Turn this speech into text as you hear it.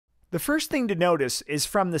The first thing to notice is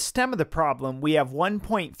from the stem of the problem, we have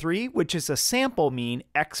 1.3, which is a sample mean,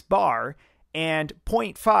 x bar, and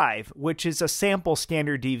 0.5, which is a sample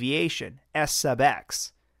standard deviation, s sub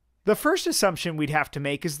x. The first assumption we'd have to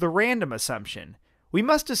make is the random assumption. We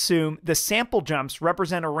must assume the sample jumps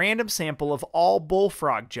represent a random sample of all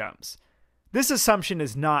bullfrog jumps. This assumption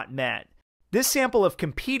is not met. This sample of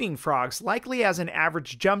competing frogs likely has an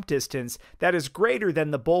average jump distance that is greater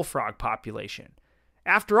than the bullfrog population.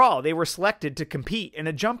 After all, they were selected to compete in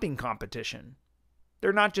a jumping competition.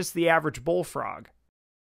 They're not just the average bullfrog.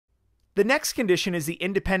 The next condition is the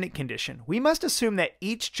independent condition. We must assume that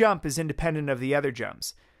each jump is independent of the other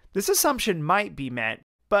jumps. This assumption might be met,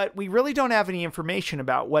 but we really don't have any information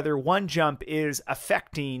about whether one jump is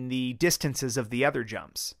affecting the distances of the other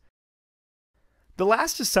jumps. The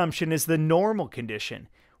last assumption is the normal condition.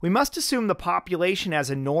 We must assume the population has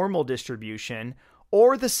a normal distribution,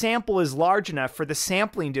 or the sample is large enough for the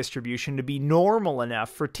sampling distribution to be normal enough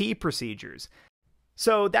for T procedures.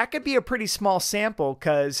 So that could be a pretty small sample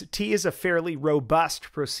because T is a fairly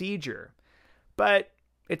robust procedure. But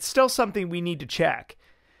it's still something we need to check.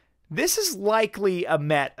 This is likely a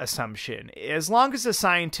met assumption, as long as the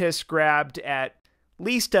scientists grabbed at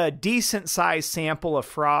least a decent sized sample of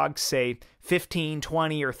frogs, say 15,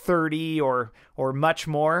 20, or 30, or much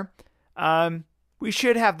more, we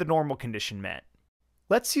should have the normal condition met.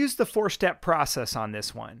 Let's use the four-step process on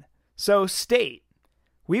this one. So state,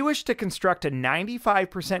 we wish to construct a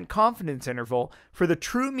 95% confidence interval for the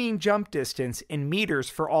true mean jump distance in meters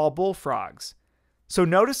for all bullfrogs. So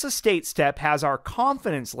notice the state step has our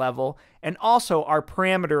confidence level and also our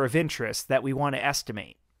parameter of interest that we want to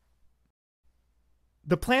estimate.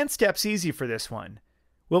 The plan step's easy for this one.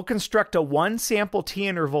 We'll construct a one sample T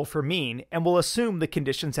interval for mean and we'll assume the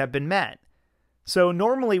conditions have been met. So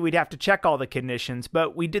normally we'd have to check all the conditions,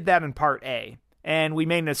 but we did that in part A, and we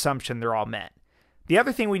made an assumption they're all met. The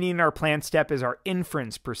other thing we need in our plan step is our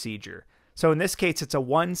inference procedure. So in this case, it's a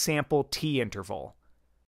one sample T interval.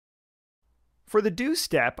 For the do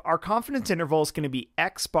step, our confidence interval is going to be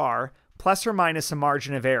x bar plus or minus a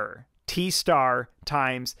margin of error, T star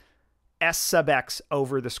times s sub x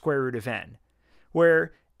over the square root of n,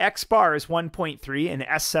 where x bar is 1.3 and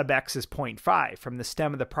s sub x is 0.5 from the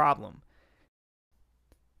stem of the problem.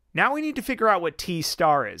 Now we need to figure out what T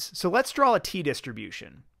star is, so let's draw a T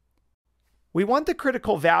distribution. We want the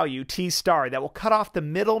critical value, T star, that will cut off the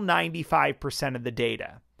middle 95% of the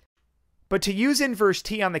data. But to use inverse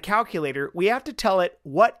T on the calculator, we have to tell it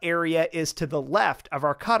what area is to the left of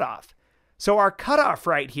our cutoff. So our cutoff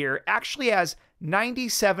right here actually has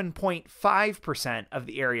 97.5% of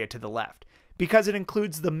the area to the left, because it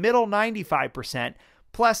includes the middle 95%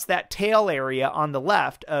 plus that tail area on the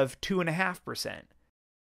left of 2.5%.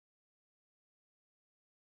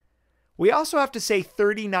 We also have to say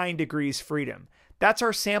 39 degrees freedom. That's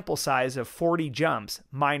our sample size of 40 jumps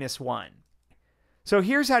minus 1. So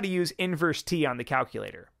here's how to use inverse T on the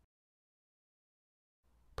calculator.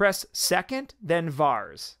 Press second, then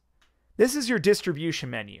vars. This is your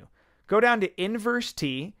distribution menu. Go down to inverse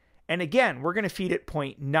T, and again, we're going to feed it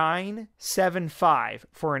 0.975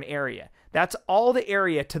 for an area. That's all the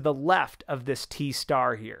area to the left of this T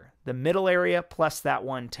star here, the middle area plus that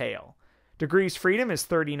one tail. Degrees freedom is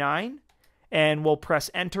 39. And we'll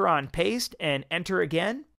press enter on paste and enter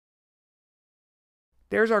again.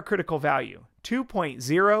 There's our critical value,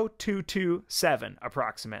 2.0227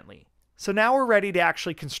 approximately. So now we're ready to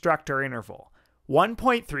actually construct our interval.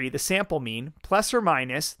 1.3, the sample mean, plus or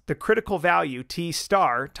minus the critical value T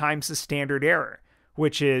star times the standard error,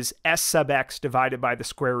 which is s sub x divided by the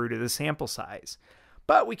square root of the sample size.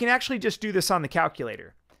 But we can actually just do this on the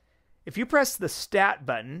calculator. If you press the stat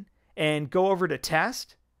button and go over to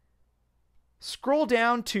test, scroll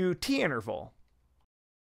down to T interval.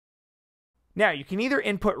 Now, you can either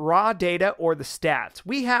input raw data or the stats.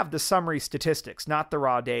 We have the summary statistics, not the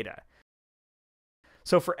raw data.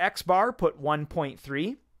 So for x bar, put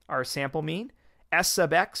 1.3, our sample mean, s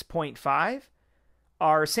sub x 0.5,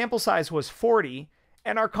 our sample size was 40,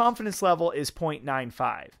 and our confidence level is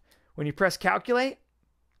 0.95. When you press calculate,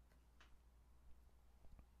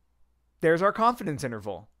 there's our confidence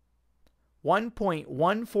interval.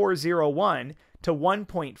 1.1401 to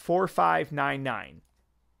 1.4599.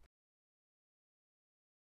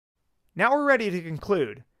 Now we're ready to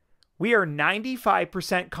conclude. We are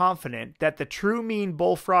 95% confident that the true mean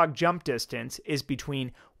bullfrog jump distance is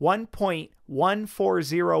between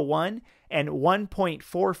 1.1401 and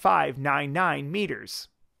 1.4599 meters.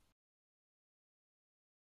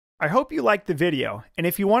 I hope you liked the video, and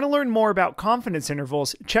if you want to learn more about confidence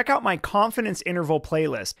intervals, check out my confidence interval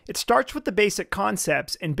playlist. It starts with the basic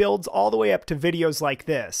concepts and builds all the way up to videos like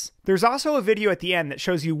this. There's also a video at the end that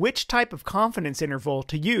shows you which type of confidence interval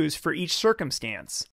to use for each circumstance.